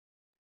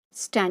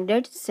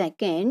Standard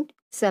 2nd,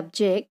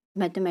 Subject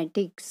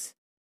Mathematics.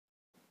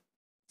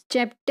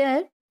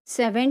 Chapter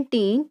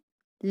 17,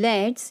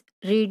 Let's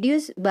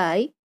Reduce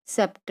by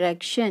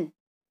Subtraction.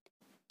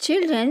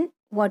 Children,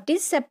 what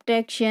is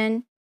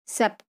subtraction?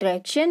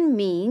 Subtraction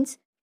means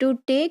to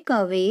take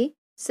away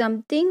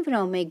something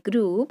from a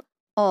group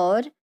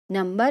or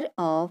number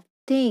of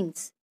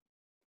things.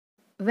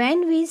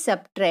 When we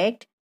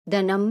subtract,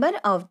 the number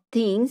of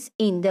things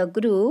in the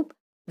group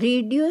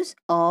reduce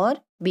or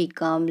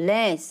become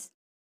less.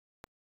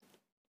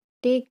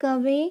 Take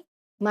away,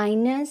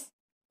 minus,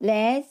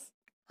 less,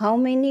 how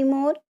many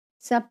more,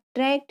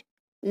 subtract,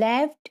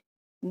 left,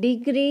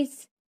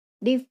 decrease,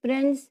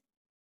 difference.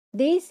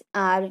 These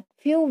are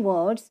few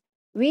words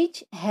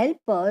which help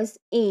us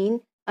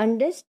in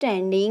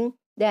understanding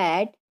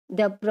that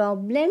the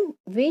problem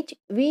which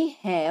we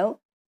have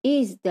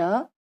is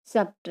the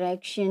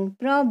subtraction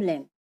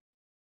problem.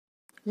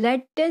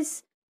 Let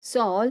us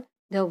solve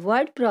the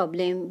word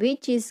problem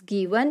which is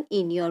given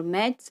in your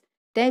maths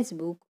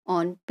textbook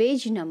on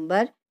page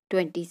number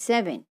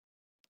 27.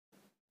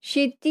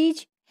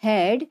 Kshitij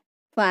had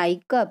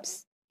 5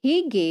 cups.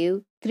 He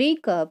gave 3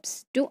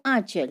 cups to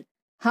Achal.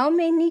 How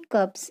many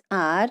cups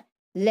are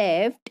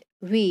left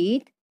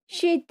with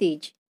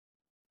Kshitij?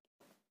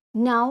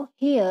 Now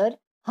here,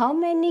 how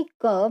many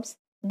cups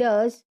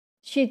does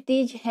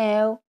Kshitij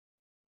have?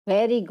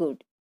 Very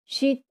good.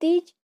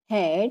 Kshitij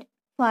had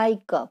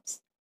 5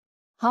 cups.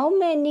 How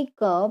many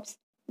cups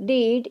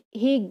did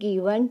he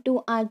given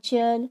to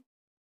Achal?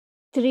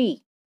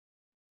 3.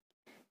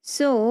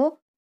 So,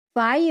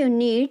 5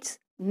 units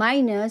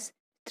minus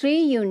 3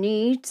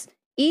 units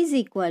is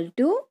equal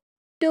to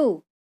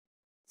 2.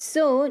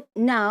 So,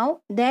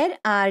 now there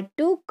are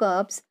 2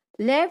 cups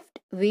left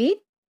with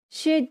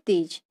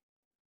Kshitij.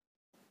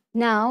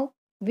 Now,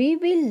 we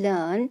will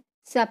learn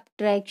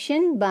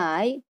subtraction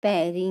by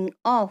pairing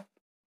off.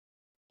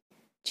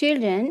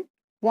 Children,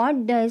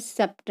 what does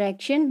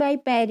subtraction by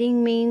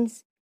pairing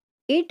means?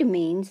 It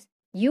means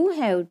you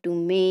have to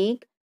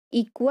make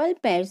equal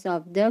pairs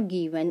of the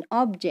given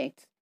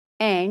objects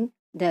and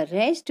the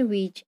rest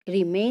which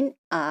remain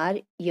are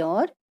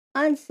your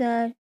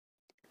answer.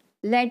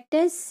 Let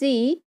us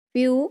see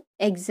few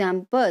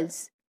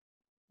examples.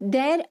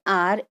 There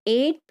are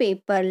 8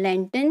 paper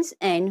lanterns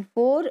and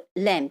 4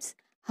 lamps.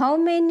 How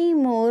many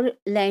more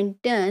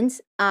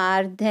lanterns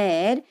are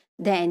there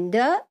than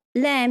the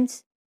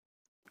lamps?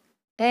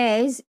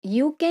 As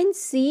you can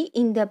see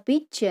in the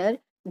picture,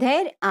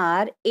 there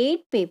are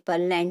 8 paper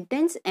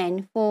lanterns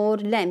and 4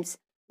 lamps.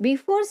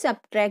 Before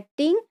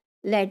subtracting,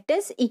 let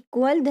us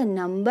equal the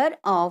number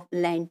of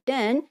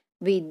lanterns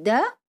with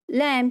the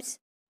lamps.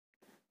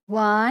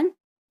 1,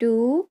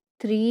 2,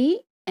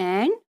 3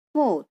 and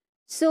 4.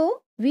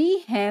 So,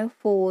 we have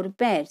 4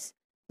 pairs.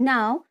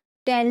 Now,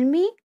 tell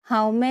me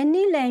how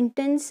many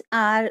lanterns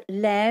are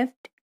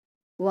left?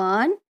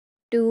 1,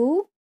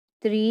 2,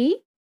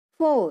 3,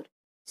 4.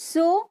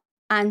 So,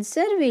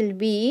 answer will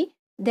be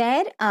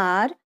there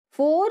are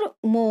 4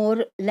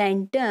 more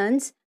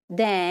lanterns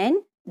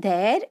than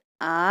there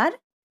are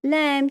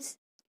lamps.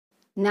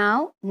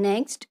 Now,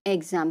 next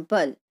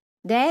example.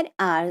 There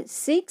are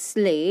 6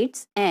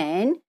 slates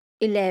and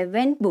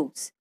 11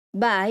 books.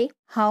 By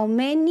how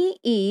many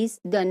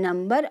is the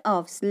number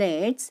of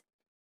slates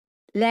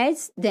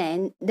less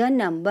than the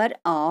number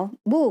of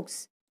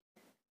books?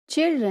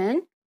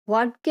 Children,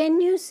 what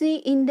can you see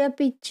in the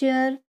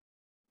picture?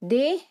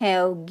 They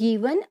have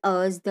given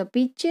us the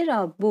picture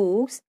of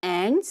books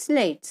and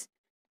slates.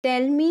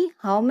 Tell me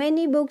how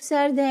many books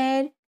are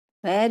there?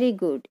 Very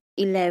good,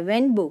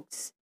 11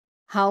 books.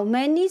 How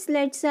many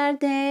slates are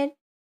there?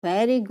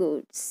 Very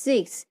good,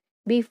 6.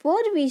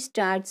 Before we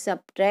start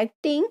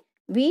subtracting,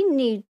 we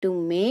need to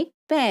make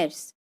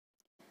pairs.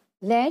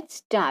 Let's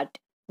start.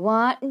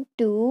 1,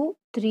 2,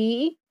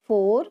 3,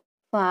 4,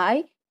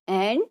 5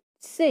 and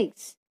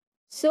 6.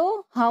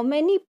 So, how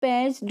many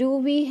pairs do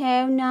we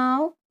have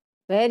now?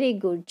 Very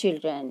good,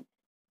 children.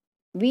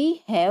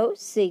 We have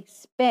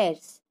 6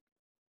 pairs.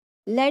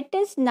 Let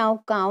us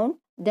now count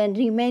the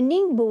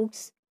remaining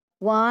books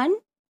 1,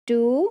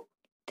 2,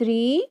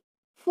 3,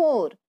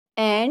 4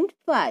 and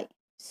 5.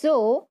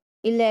 So,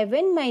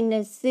 11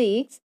 minus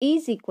 6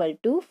 is equal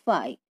to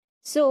 5.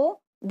 So,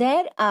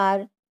 there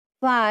are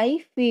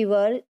 5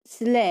 fewer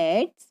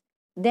slates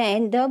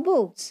than the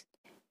books.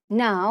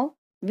 Now,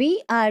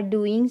 we are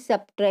doing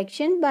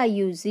subtraction by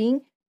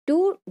using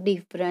 2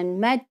 different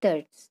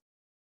methods,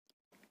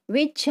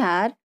 which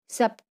are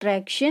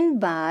subtraction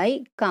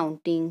by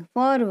counting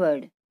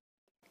forward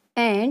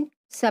and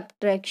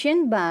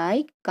subtraction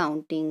by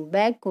counting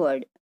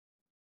backward.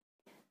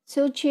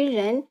 So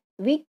children,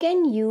 we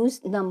can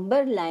use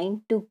number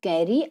line to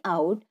carry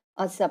out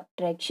a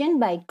subtraction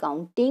by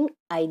counting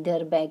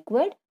either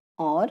backward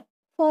or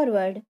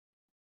forward.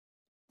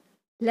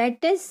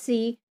 Let us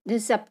see the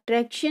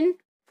subtraction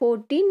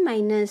 14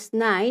 minus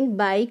 9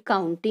 by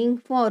counting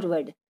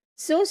forward.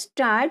 So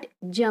start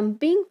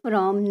jumping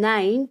from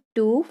 9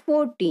 to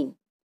 14.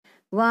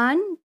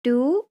 1,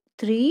 2,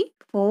 3,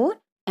 4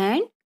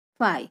 and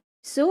 5.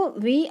 So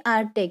we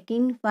are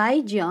taking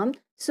 5 jumps.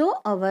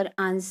 So our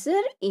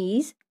answer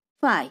is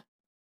 5.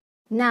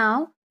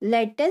 Now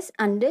let us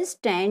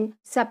understand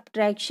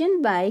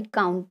subtraction by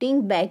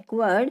counting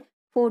backward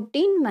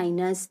 14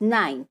 minus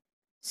 9.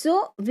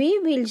 So we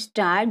will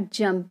start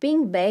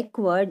jumping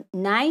backward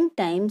 9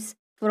 times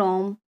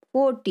from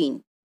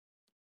 14.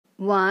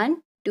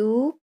 1,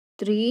 2,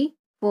 3,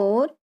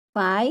 4,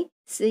 5,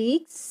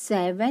 6,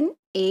 7,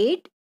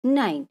 8,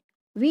 9.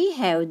 We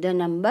have the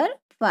number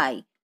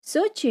 5.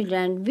 So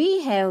children,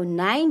 we have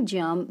 9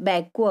 jump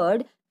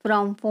backward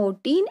from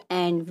 14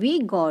 and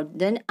we got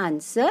the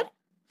answer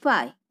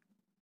 5.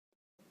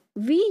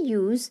 We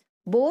use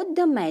both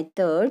the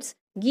methods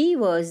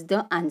give us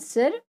the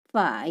answer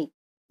 5.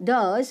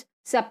 Thus,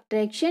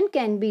 subtraction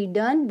can be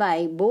done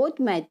by both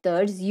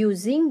methods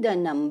using the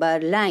number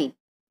line.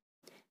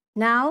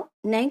 Now,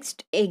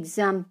 next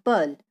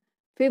example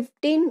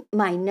 15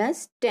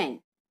 minus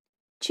 10.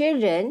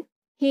 Children,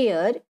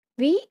 here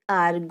we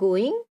are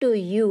going to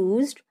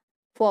use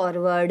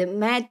forward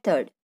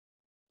method.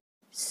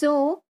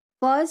 So,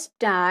 first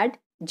start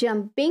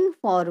jumping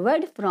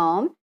forward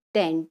from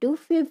 10 to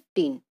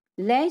 15.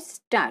 Let's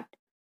start.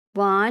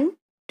 1,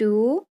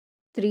 2,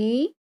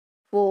 3,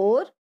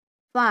 4,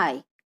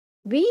 5.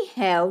 We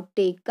have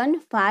taken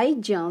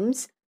 5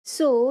 jumps.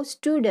 So,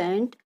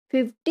 student,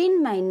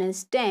 15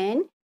 minus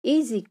 10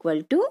 is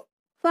equal to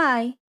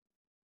 5.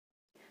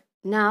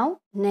 Now,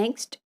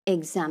 next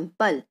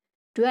example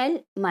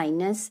 12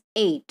 minus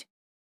 8.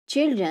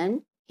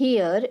 Children,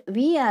 here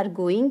we are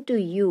going to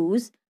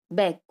use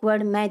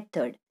backward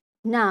method.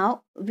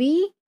 Now,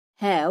 we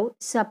have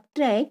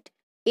subtract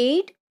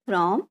 8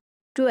 from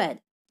 12.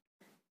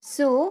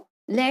 So,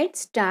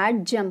 let's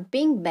start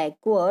jumping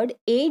backward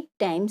 8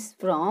 times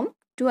from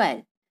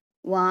 12.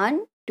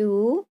 1,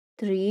 2,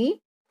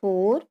 3,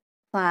 4,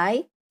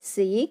 5,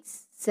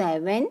 6,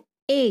 7,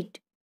 8.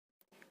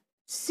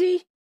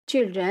 See,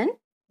 children,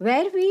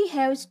 where we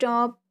have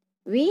stopped?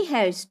 We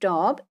have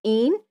stopped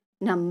in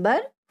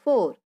number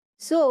 4.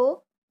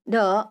 So,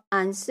 the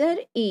answer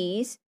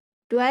is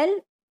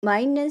 12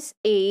 minus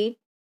 8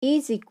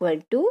 is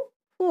equal to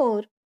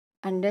 4.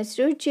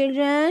 Understood,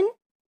 children?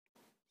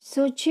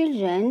 So,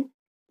 children,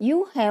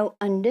 you have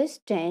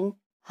understand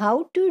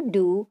how to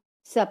do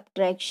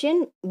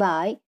subtraction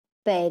by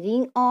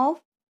pairing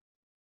off,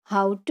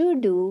 how to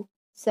do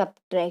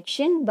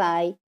subtraction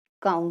by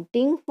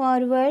counting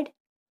forward,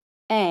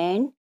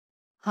 and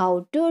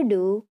how to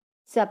do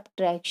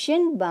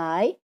subtraction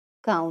by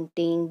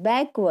counting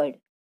backward.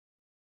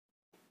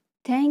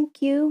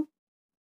 Thank you.